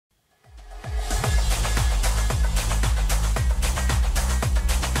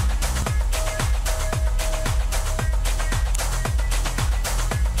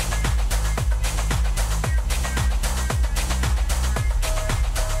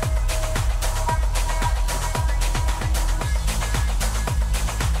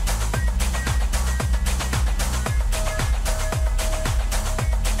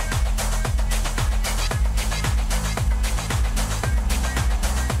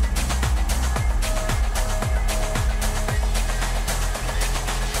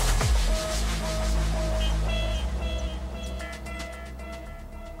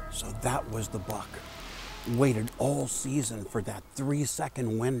That was the buck. Waited all season for that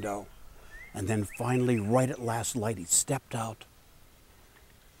 3-second window. And then finally, right at last light, he stepped out,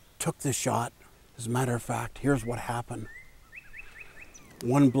 took the shot. As a matter of fact, here's what happened.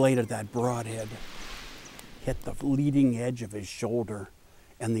 One blade of that broadhead hit the leading edge of his shoulder,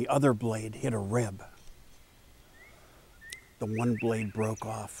 and the other blade hit a rib. The one blade broke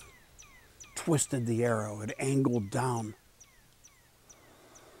off, twisted the arrow, it angled down.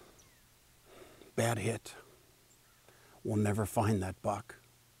 Bad hit. We'll never find that buck.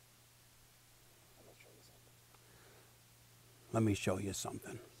 Let me show you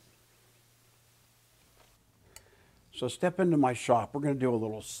something. So step into my shop. We're going to do a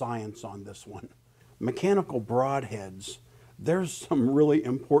little science on this one. Mechanical broadheads, there's some really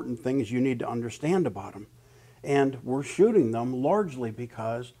important things you need to understand about them. And we're shooting them largely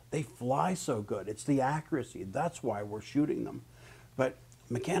because they fly so good. It's the accuracy. That's why we're shooting them. But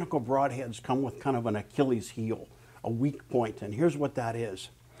mechanical broadheads come with kind of an Achilles heel, a weak point. And here's what that is.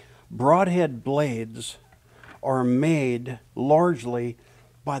 Broadhead blades are made largely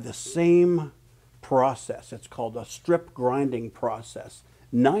by the same process. It's called a strip grinding process.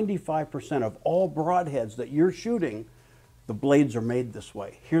 95% of all broadheads that you're shooting, the blades are made this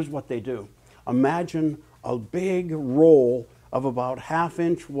way. Here's what they do. Imagine a big roll of about 1/2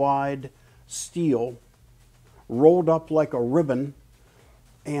 inch wide steel rolled up like a ribbon,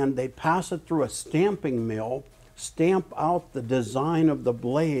 and they pass it through a stamping mill, stamp out the design of the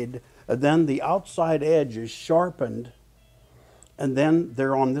blade, and then the outside edge is sharpened, and then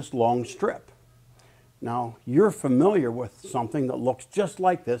they're on this long strip. Now, you're familiar with something that looks just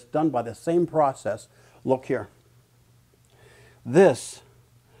like this, done by the same process. Look here. This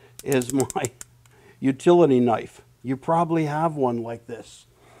is my utility knife. You probably have one like this.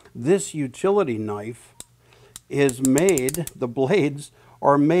 This utility knife is made, the blades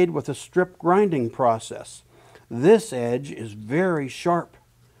are made with a strip grinding process. This edge is very sharp.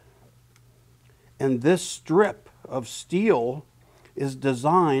 And this strip of steel is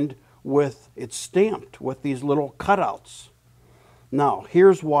designed with, it's stamped with these little cutouts. Now,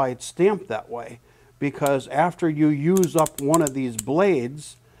 here's why it's stamped that way. Because after you use up one of these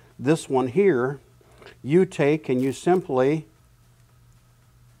blades, this one here, you take and you simply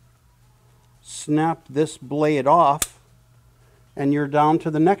snap this blade off and you're down to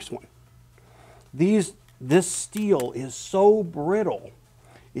the next one. This steel is so brittle,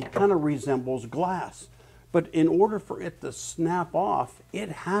 it kind of resembles glass. But in order for it to snap off, it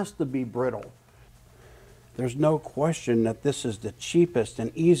has to be brittle. There's no question that this is the cheapest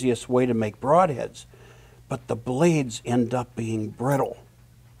and easiest way to make broadheads, but the blades end up being brittle.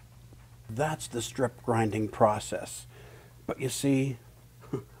 That's the strip grinding process. But you see,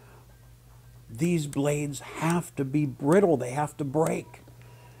 these blades have to be brittle, they have to break.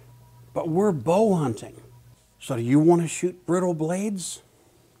 But we're bow hunting. So do you want to shoot brittle blades?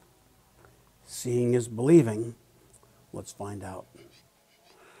 Seeing is believing. Let's find out.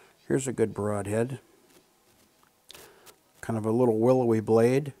 Here's a good broadhead. Kind of a little willowy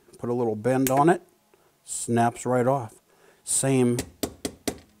blade. Put a little bend on it. Snaps right off. Same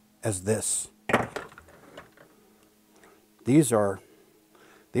as this. These are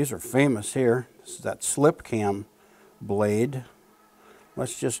famous here. This is that slip cam blade.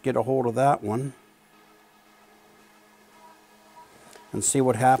 Let's just get a hold of that one and see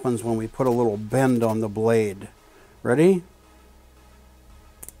what happens when we put a little bend on the blade. Ready?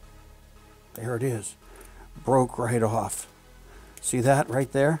 There it is. Broke right off. See that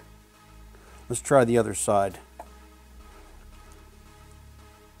right there? Let's try the other side.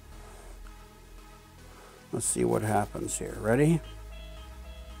 Let's see what happens here. Ready?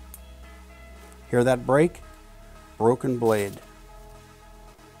 Hear that break? Broken blade.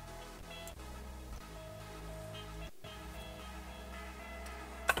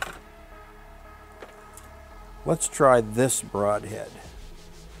 Let's try this broadhead.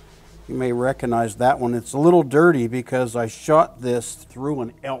 You may recognize that one. It's a little dirty because I shot this through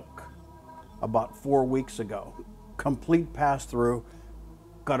an elk about 4 weeks ago. Complete pass-through.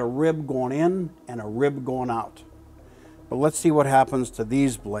 Got a rib going in and a rib going out. But let's see what happens to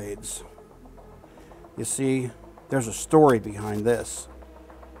these blades. You see, there's a story behind this.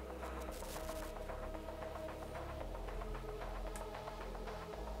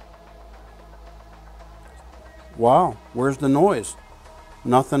 Wow, where's the noise?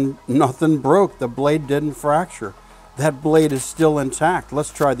 Nothing broke. The blade didn't fracture. That blade is still intact.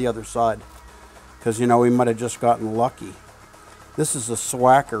 Let's try the other side, because you know we might have just gotten lucky. This is a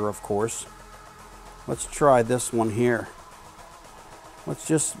swacker, of course. Let's try this one here. Let's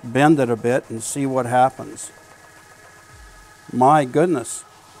just bend it a bit and see what happens. My goodness,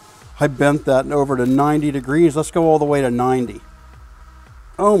 I bent that over to 90 degrees. Let's go all the way to 90.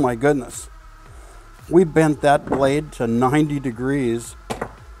 Oh my goodness. We bent that blade to 90 degrees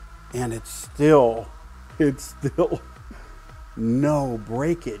and it's still no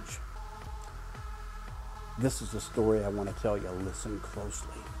breakage. This is the story I want to tell you. Listen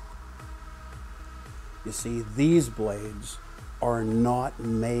closely. You see, these blades are not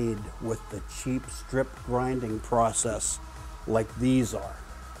made with the cheap strip grinding process like these are,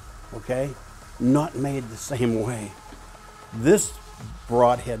 okay? Not made the same way. This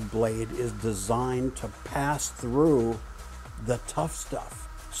broadhead blade is designed to pass through the tough stuff.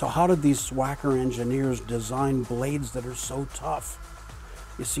 So how did these Swacker engineers design blades that are so tough?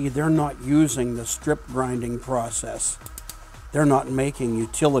 You see, they're not using the strip grinding process. They're not making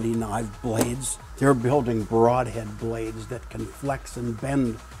utility knife blades. They're building broadhead blades that can flex and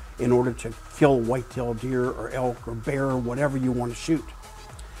bend in order to kill whitetail deer or elk or bear or whatever you want to shoot.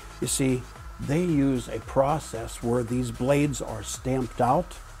 You see, they use a process where these blades are stamped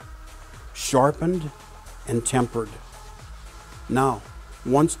out, sharpened, and tempered. Now,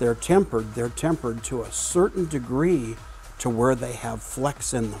 once they're tempered to a certain degree to where they have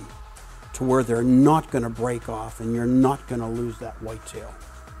flex in them, to where they're not going to break off and you're not going to lose that whitetail.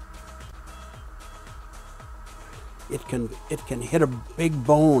 It can hit a big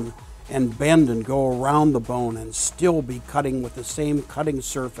bone and bend and go around the bone and still be cutting with the same cutting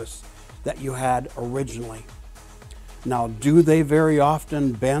surface that you had originally. Now, do they very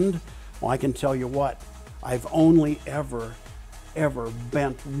often bend? Well, I can tell you what, I've only ever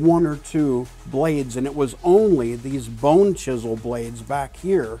bent one or two blades, and it was only these bone chisel blades back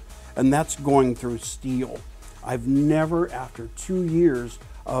here, and that's going through steel. I've never, after 2 years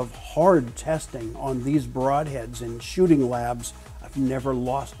of hard testing on these broadheads in shooting labs, I've never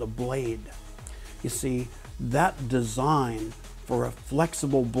lost a blade. You see, that design for a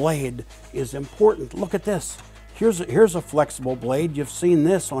flexible blade is important. Look at this. Here's a flexible blade. You've seen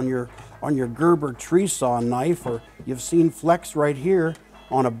this on your Gerber tree saw knife, or you've seen flex right here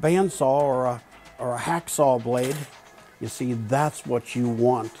on a bandsaw or a hacksaw blade. You see, that's what you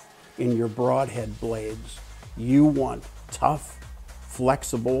want in your broadhead blades. You want tough,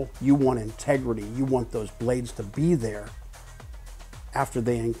 flexible, you want integrity. You want those blades to be there after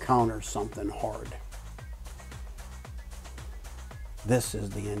they encounter something hard. This is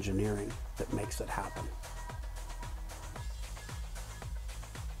the engineering that makes it happen.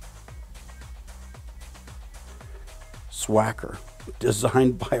 Swacker,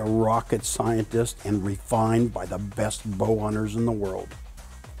 designed by a rocket scientist and refined by the best bow hunters in the world.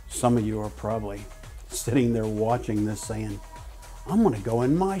 Some of you are probably sitting there watching this saying, I'm gonna go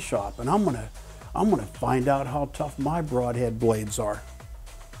in my shop and I'm gonna find out how tough my broadhead blades are.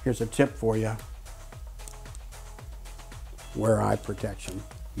 Here's a tip for you. Wear eye protection.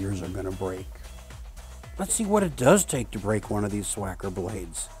 Yours are gonna break. Let's see what it does take to break one of these Swacker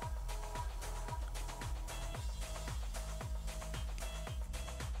blades.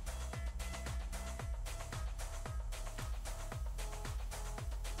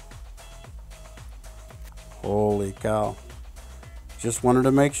 Holy cow. Just wanted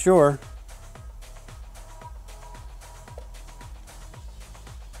to make sure.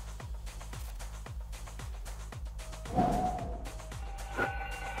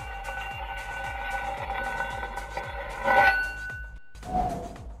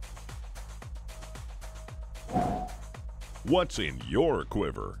 What's in your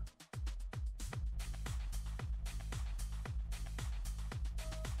quiver?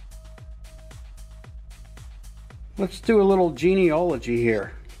 Let's do a little genealogy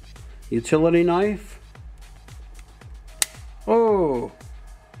here. Utility knife. Oh,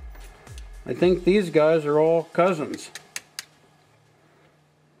 I think these guys are all cousins.